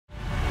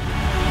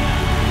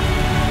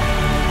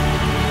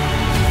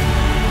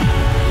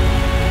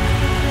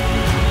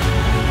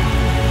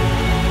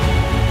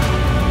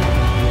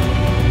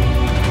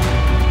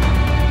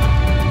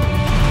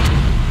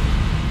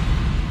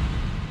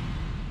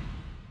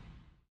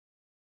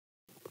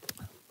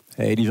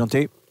Hey,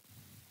 DJante.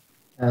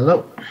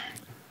 Hello.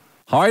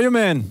 How are you,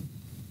 man?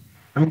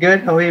 I'm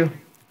good. How are you?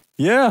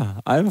 Yeah,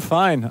 I'm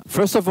fine.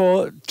 First of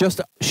all, just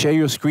share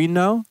your screen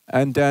now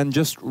and then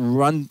just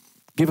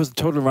give us a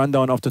total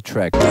rundown of the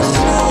track.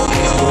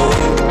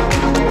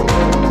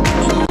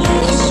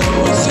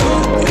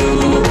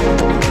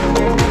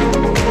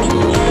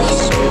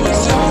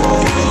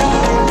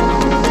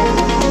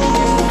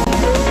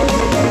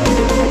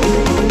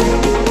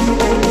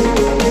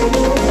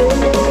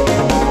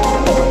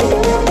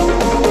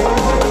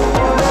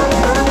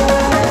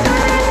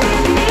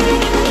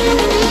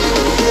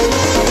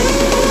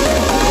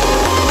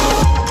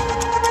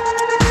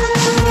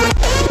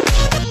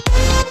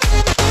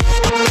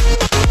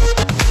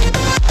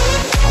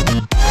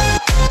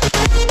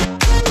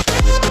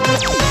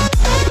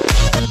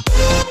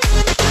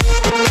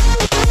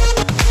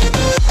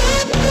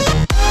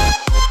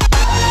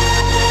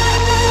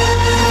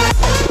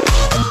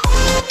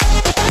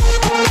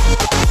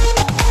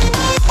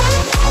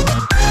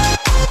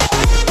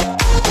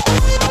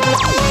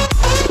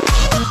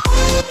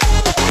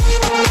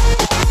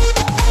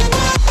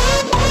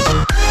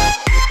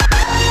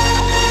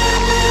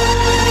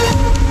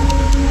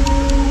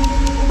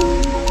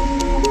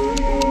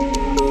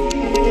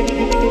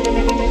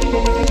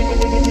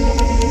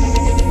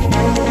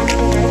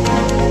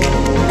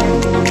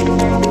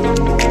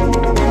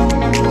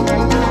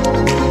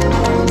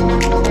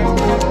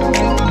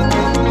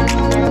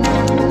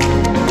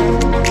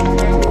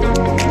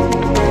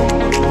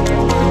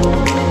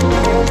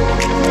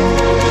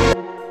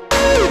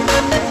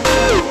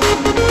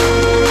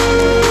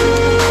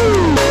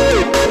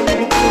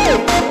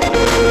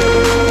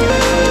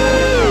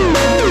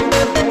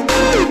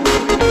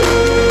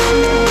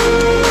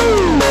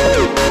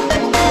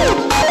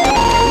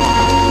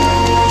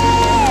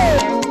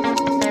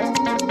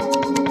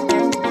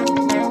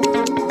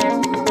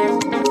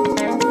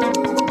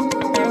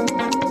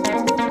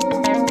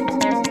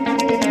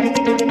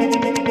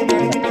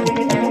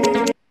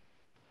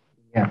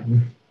 Yeah.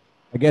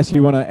 I guess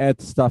you want to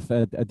add stuff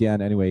at the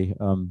end anyway.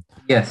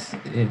 Yes,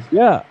 it is.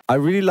 Yeah, I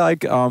really like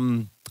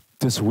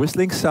this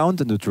whistling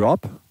sound in the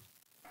drop.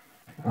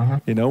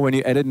 You know, when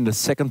you add it in the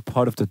second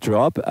part of the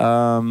drop.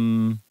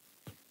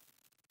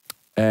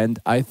 And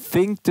I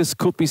think this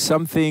could be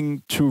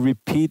something to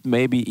repeat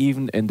maybe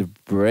even in the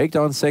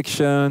breakdown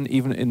section,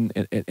 even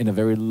in a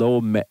very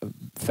low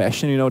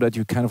fashion, you know, that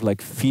you kind of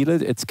like feel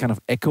it. It's kind of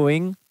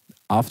echoing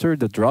after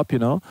the drop, you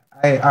know.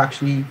 I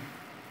actually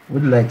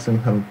would like some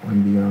help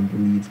on the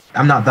leads.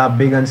 I'm not that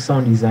big on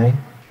sound design,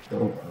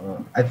 so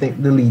I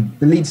think the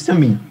leads to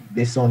me,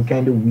 they sound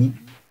kind of weak.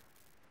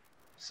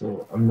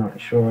 So I'm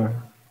not sure.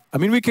 I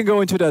mean, we can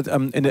go into that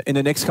in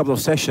the next couple of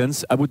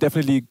sessions. I would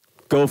definitely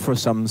go for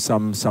some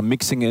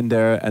mixing in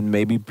there and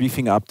maybe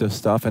briefing up the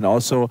stuff, and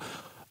also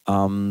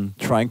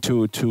trying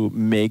to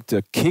make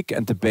the kick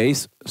and the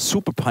bass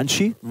super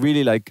punchy,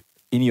 really like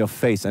in your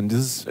face. And this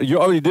is, you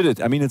already did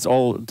it. I mean, it's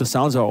all, the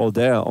sounds are all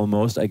there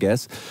almost, I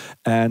guess.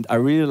 And I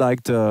really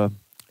like the,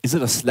 is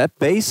it a slap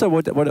bass or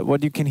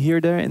what you can hear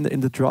there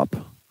in the drop?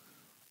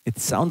 It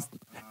sounds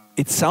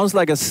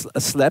like a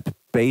slap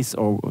bass,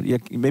 or yeah,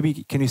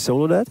 maybe can you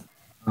solo that?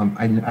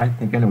 I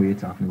think I know what you're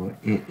talking about.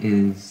 It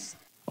is,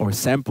 or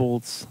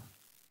samples.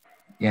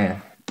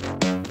 yeah.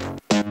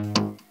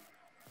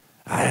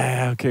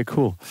 Okay,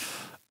 cool.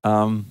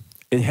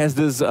 It has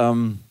this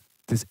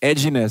this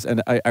edginess,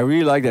 and I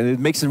really like that. It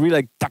makes it really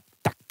like tuck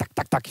tuck tuck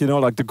tuck tuck. You know,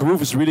 like the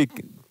groove is really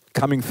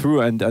coming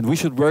through, and we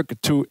should work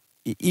to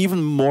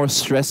even more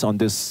stress on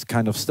this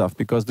kind of stuff,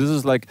 because this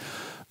is like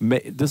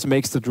this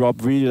makes the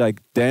drop really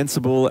like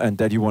danceable, and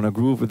that you want to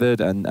groove with it,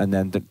 and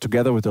then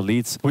together with the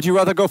leads. Would you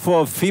rather go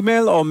for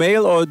female or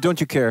male, or don't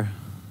you care?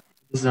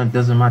 It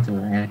doesn't matter.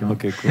 I don't.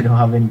 Okay, cool. I don't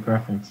have any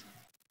preference.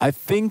 I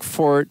think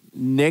for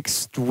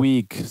next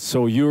week,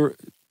 so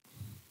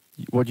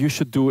what you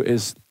should do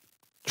is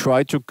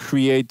try to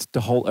create the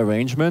whole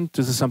arrangement.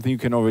 This is something you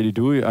can already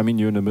do. I mean,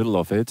 you're in the middle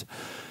of it,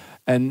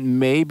 and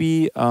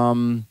maybe,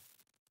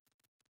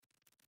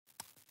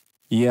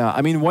 yeah.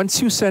 I mean,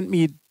 once you send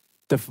me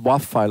the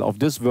WAV file of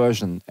this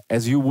version,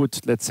 as you would,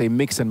 let's say,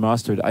 mix and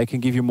master it, I can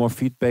give you more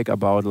feedback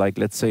about, like,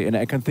 let's say, and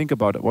I can think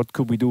about what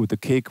could we do with the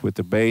kick, with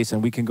the bass,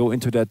 and we can go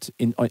into that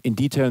in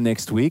detail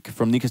next week.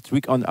 From next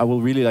week on, I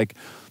will really like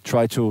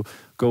try to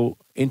go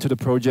into the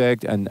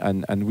project, and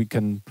we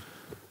can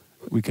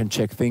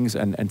check things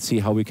and see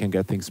how we can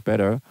get things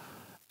better.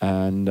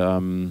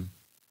 And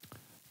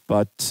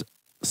but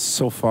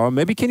so far,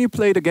 maybe can you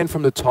play it again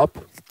from the top,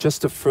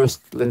 just the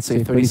first, let's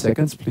say, 30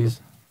 seconds,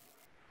 please.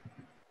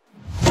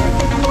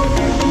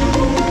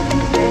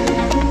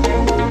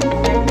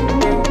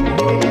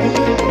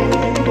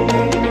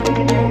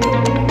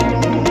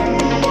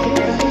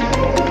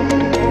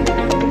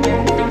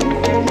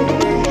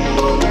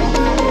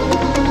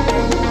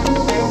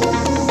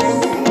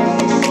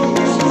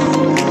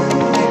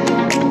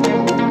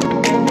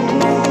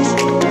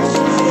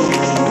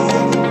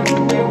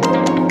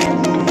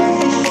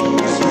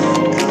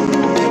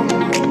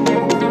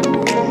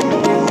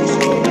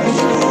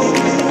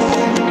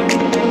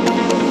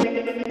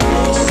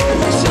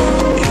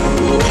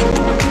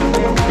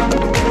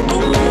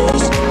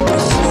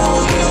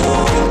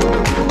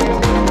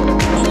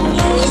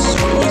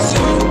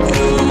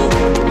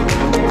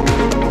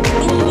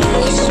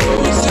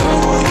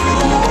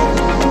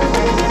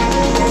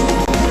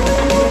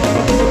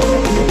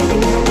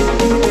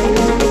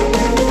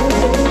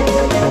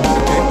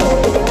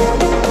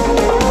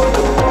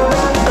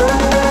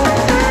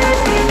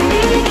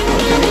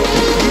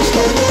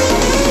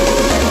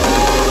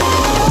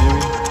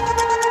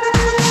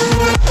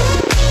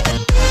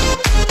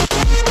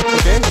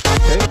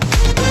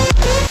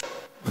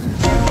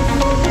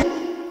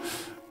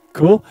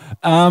 Cool.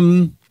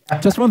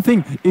 Just one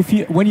thing,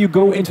 when you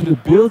go into the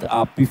build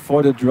up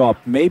before the drop,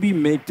 maybe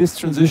make this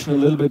transition a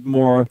little bit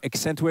more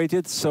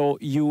accentuated, so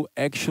you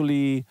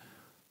actually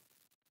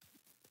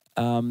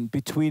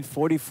between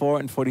 44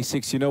 and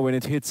 46, you know, when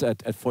it hits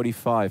at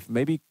 45,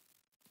 maybe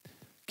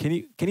can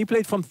you play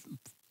it from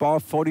bar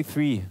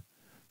 43,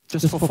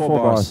 just for 4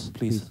 bars,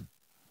 please.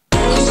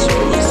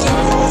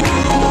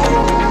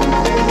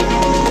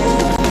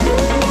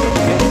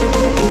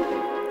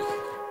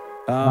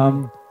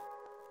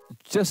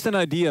 Just an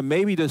idea,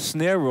 maybe the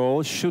snare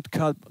roll should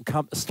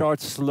start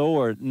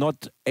slower,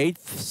 not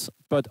eighths,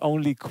 but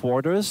only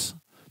quarters.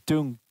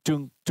 Dung,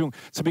 dung, dung.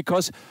 So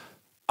because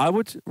I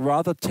would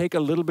rather take a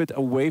little bit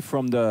away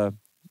from the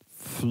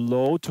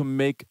flow to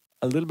make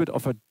a little bit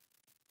of a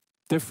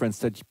difference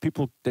that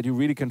you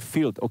really can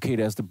feel. Okay,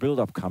 there's the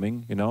build-up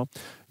coming, you know.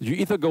 You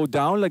either go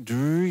down like,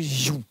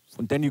 and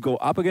then you go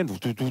up again,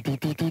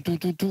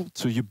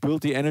 so you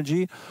build the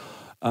energy.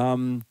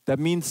 That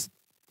means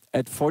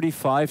at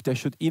 45, there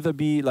should either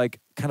be like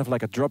kind of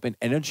like a drop in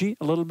energy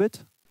a little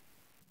bit,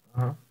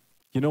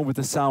 you know, with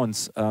the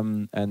sounds,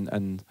 and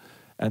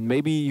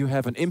maybe you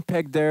have an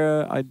impact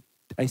there.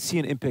 I see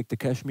an impact, the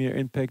Kashmir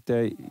impact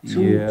there.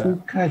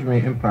 Two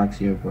Kashmir impacts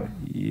here, but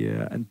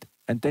yeah,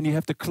 and then you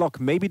have the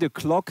clock. Maybe the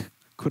clock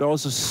could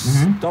also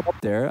stop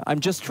there. I'm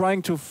just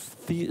trying to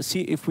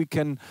see if we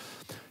can,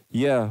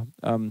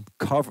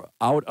 carve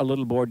out a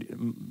little more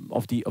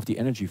of the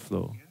energy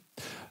flow.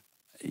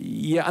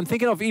 Yeah, I'm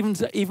thinking of even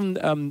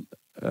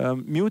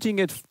muting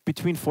it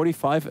between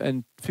 45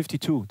 and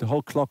 52, the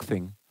whole clock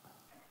thing.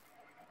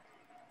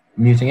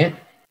 Muting it?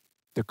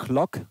 The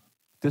clock,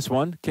 this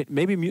one,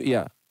 maybe mute,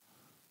 yeah.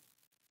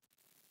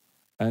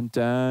 And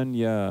then,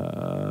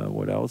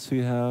 what else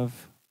we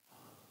have?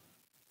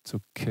 It's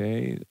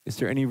okay. Is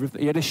there any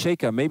rhythm? Yeah, the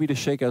shaker, maybe the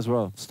shaker as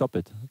well. Stop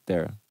it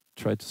there.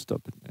 Try to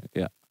stop it,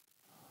 yeah.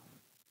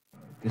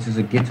 This is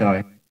a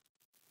guitar.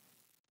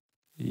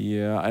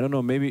 Yeah, I don't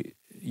know, maybe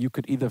you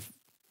could either,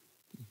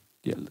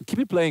 keep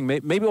it playing.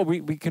 Maybe or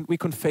we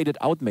can fade it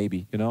out.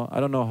 Maybe, you know. I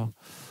don't know.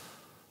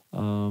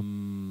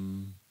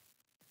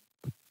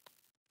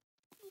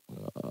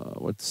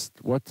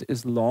 What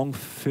is long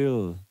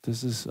fill?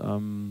 This is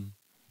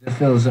The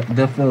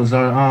fills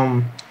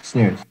are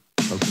snares.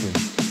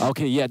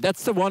 Okay, yeah,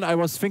 that's the one I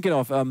was thinking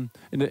of in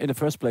the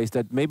first place.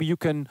 That maybe you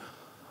can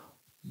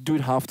do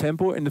it half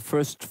tempo in the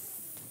first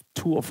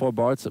 2 or 4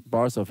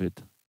 bars of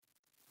it.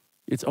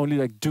 It's only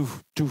like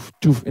doof, doof,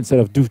 doof instead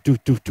of doof, doof,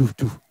 doof, doof,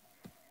 doof.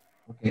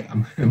 Okay,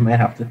 I might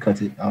have to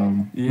cut it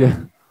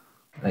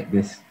like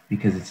this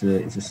because it's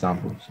a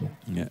sample. So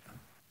yeah,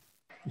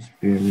 just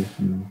bear with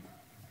me.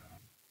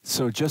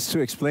 So just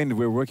to explain,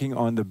 we're working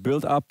on the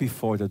build up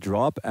before the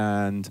drop,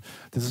 and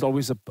this is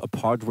always a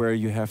part where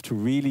you have to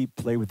really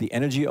play with the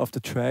energy of the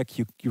track.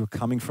 You're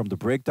coming from the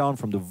breakdown,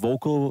 from the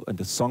vocal and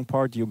the song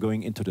part, you're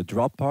going into the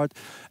drop part,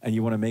 and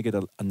you want to make it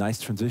a nice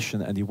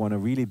transition, and you want to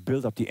really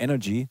build up the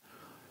energy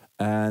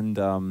and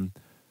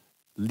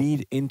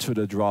lead into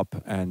the drop,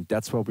 and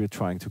that's what we're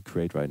trying to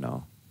create right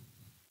now.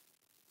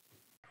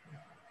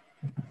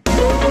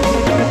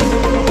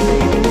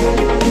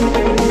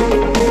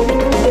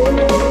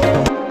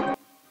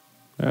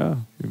 Yeah,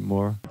 even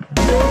more.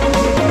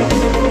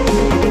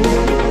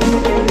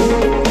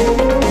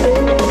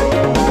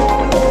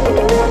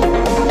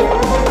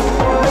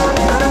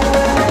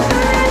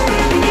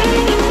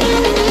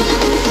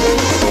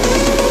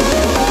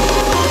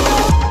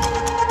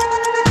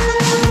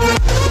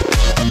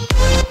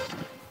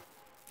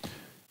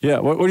 Yeah,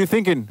 what are you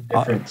thinking?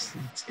 Difference.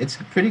 It's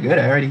pretty good.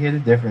 I already hear the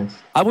difference.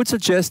 I would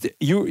suggest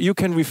you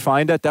can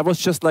refine that. That was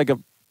just like a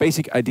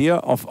basic idea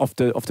of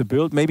the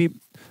build. Maybe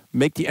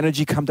make the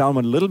energy come down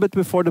a little bit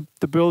before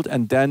the build,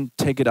 and then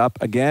take it up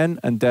again.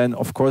 And then,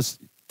 of course,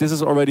 this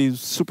is already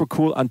super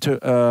cool until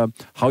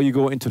how you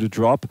go into the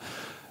drop.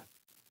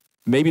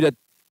 Maybe that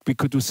we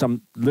could do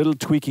some little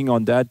tweaking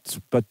on that,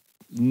 but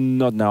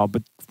not now.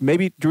 But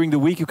maybe during the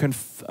week you can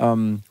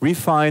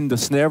refine the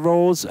snare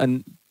rolls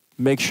and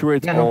make sure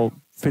it all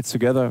fits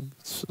together.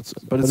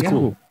 But it's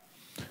cool.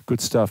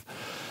 Good stuff.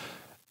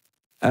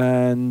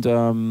 And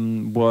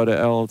what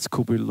else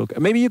could we look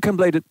at? Maybe you can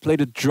play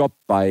the drop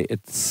by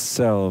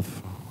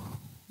itself.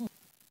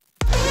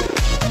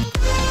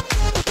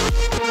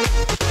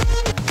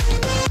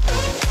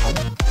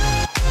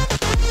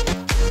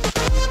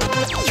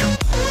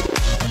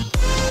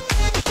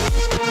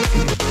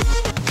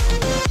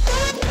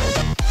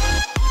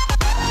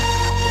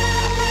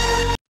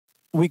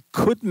 We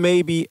could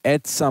maybe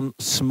add some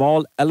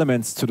small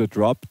elements to the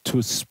drop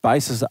to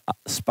spice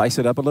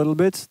it up a little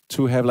bit,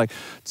 to have like,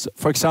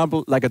 for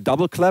example, like a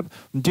double clap,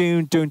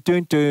 doon doon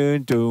doon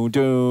doon doon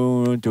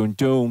doon doon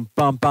doon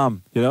bam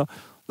bam, you know,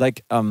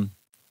 like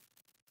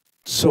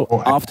So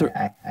after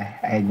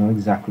I know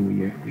exactly what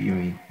you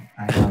mean.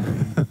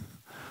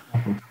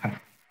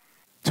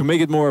 To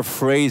make it more a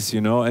phrase,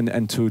 you know,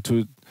 and to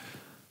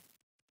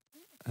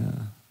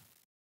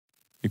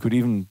you could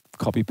even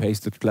copy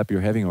paste the clap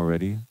you're having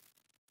already.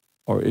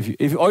 Or if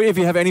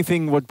you have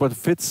anything what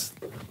fits,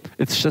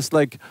 it's just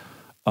like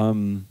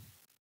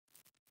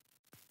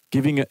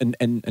giving an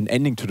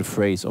ending to the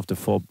phrase of the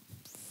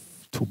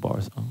two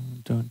bars.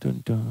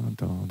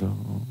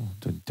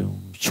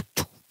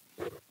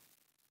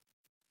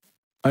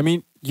 I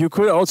mean, you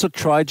could also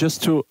try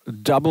just to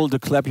double the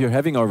clap you're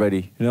having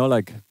already. You know,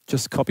 like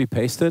just copy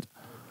paste it.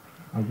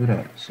 I'll do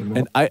that.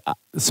 And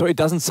so it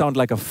doesn't sound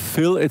like a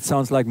fill. It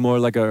sounds like more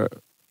like a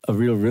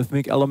real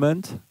rhythmic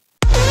element.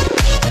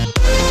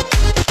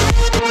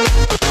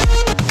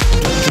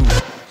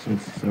 So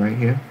it's right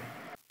here.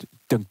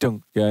 Dun,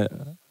 dun, yeah.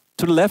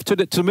 To the left, to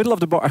the middle of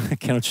the bar. I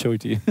cannot show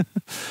it to you.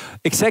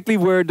 Exactly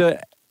where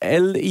the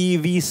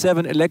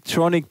LEV7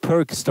 electronic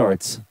perk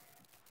starts.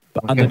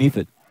 But underneath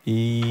it.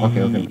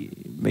 Okay.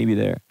 Maybe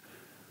there.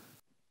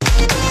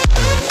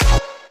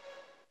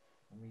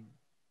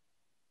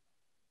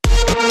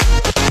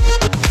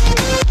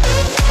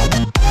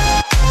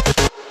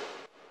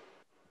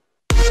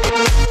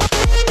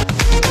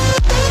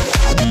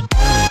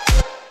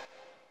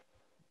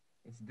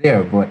 It's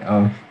there, but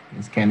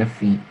it's kind of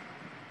faint.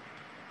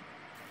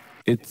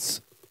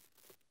 It's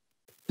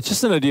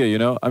just an idea, you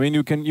know. I mean,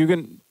 you can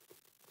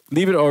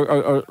leave it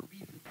or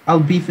I'll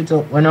beef it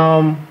up when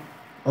I'll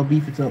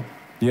beef it up.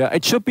 Yeah,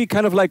 it should be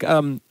kind of like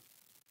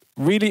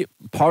really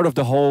part of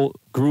the whole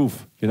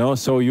groove, you know.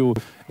 So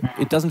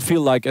it doesn't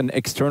feel like an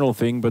external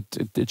thing, but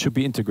it should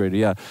be integrated.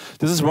 Yeah,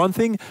 this is one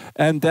thing,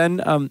 and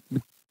then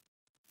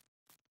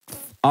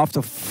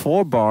after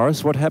 4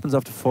 bars, what happens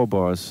after 4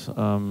 bars?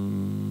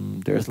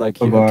 There's like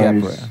here a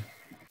gap.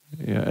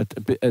 Yeah,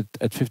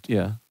 at 50.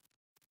 Yeah.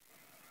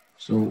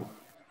 So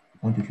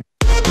 1, 2, 3.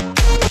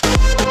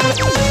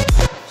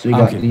 So you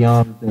got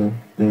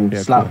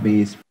the slap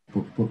bass.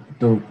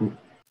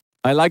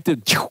 I liked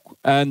it.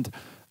 And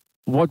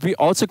what we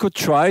also could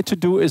try to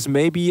do is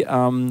maybe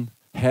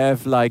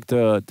have like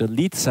the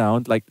lead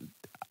sound, like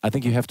I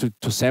think you have to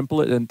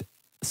sample it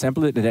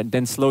and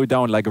then slow it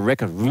down like a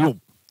record. You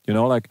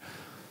know, like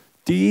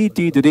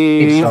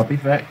Stop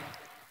effect.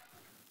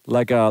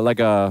 Like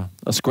a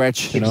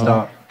scratch, you know.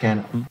 Stop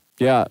can.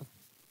 Yeah.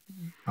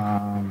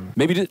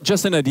 Maybe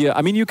just an idea.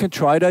 I mean, you can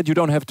try that. You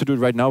don't have to do it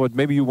right now, but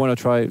maybe you want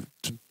to try.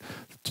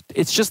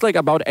 It's just like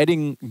about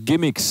adding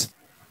gimmicks.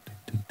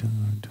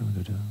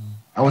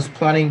 I was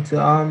planning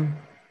to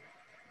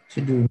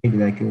do maybe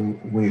like a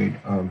weird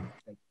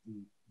like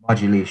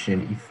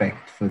modulation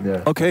effect for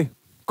the. Okay,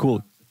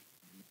 cool.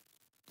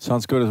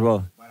 Sounds good as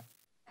well.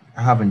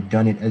 I haven't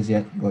done it as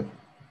yet, but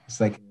it's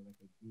like a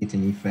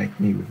gating effect,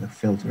 maybe with a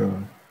filter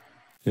or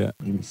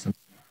maybe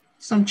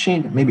some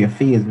change, maybe a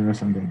phaser or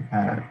something.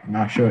 I'm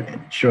not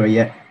sure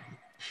yet,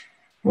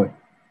 but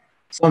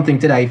something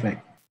to that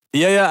effect.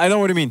 Yeah, I know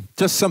what you mean.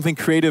 Just something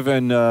creative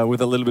and with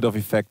a little bit of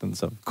effect and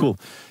stuff. Cool.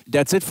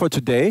 That's it for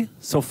today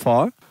so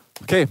far.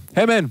 Okay,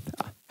 hey man,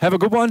 have a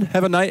good one.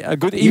 Have a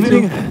good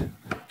evening,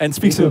 and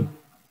speak soon.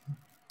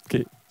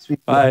 Okay,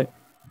 bye.